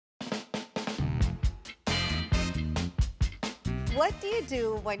What do you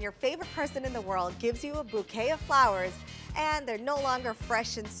do when your favorite person in the world gives you a bouquet of flowers and they're no longer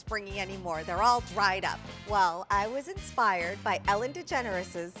fresh and springy anymore? They're all dried up. Well, I was inspired by Ellen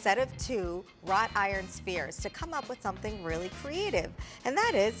DeGeneres' set of 2 wrought iron spheres to come up with something really creative, and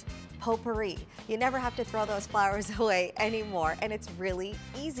that is potpourri. You never have to throw those flowers away anymore, and it's really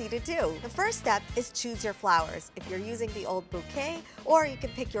easy to do. The first step is choose your flowers. If you're using the old bouquet, or you can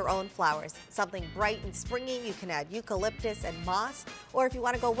pick your own flowers. Something bright and springy, you can add eucalyptus and moss, or if you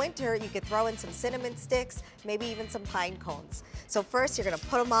want to go winter, you could throw in some cinnamon sticks, maybe even some pine cones. So first, you're going to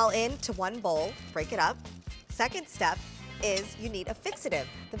put them all into one bowl, break it up. Second step is you need a fixative.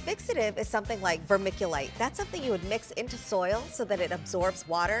 The fixative is something like vermiculite. That's something you would mix into soil so that it absorbs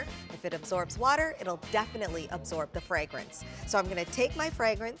water. If it absorbs water, it'll definitely absorb the fragrance. So I'm gonna take my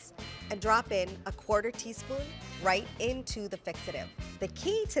fragrance and drop in a 1/4 teaspoon right into the fixative. The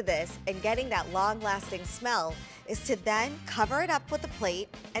key to this and getting that long-lasting smell is to then cover it up with a plate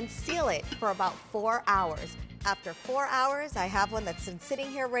and seal it for about 4 hours. After 4 hours, I have one that's been sitting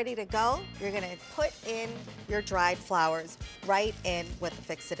here ready to go. You're gonna put in your dried flowers right in with the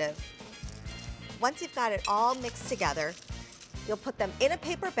fixative. Once you've got it all mixed together, you'll put them in a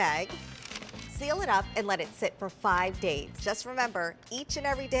paper bag, seal it up, and let it sit for 5 days. Just remember, each and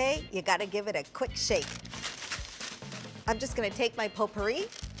every day, you gotta give it a quick shake. I'm just gonna take my potpourri,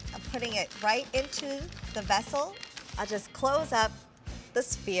 I'm putting it right into the vessel. I'll just close up the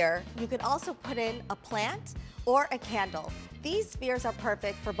sphere. You can also put in a plant or a candle. These spheres are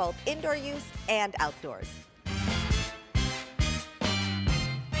perfect for both indoor use and outdoors.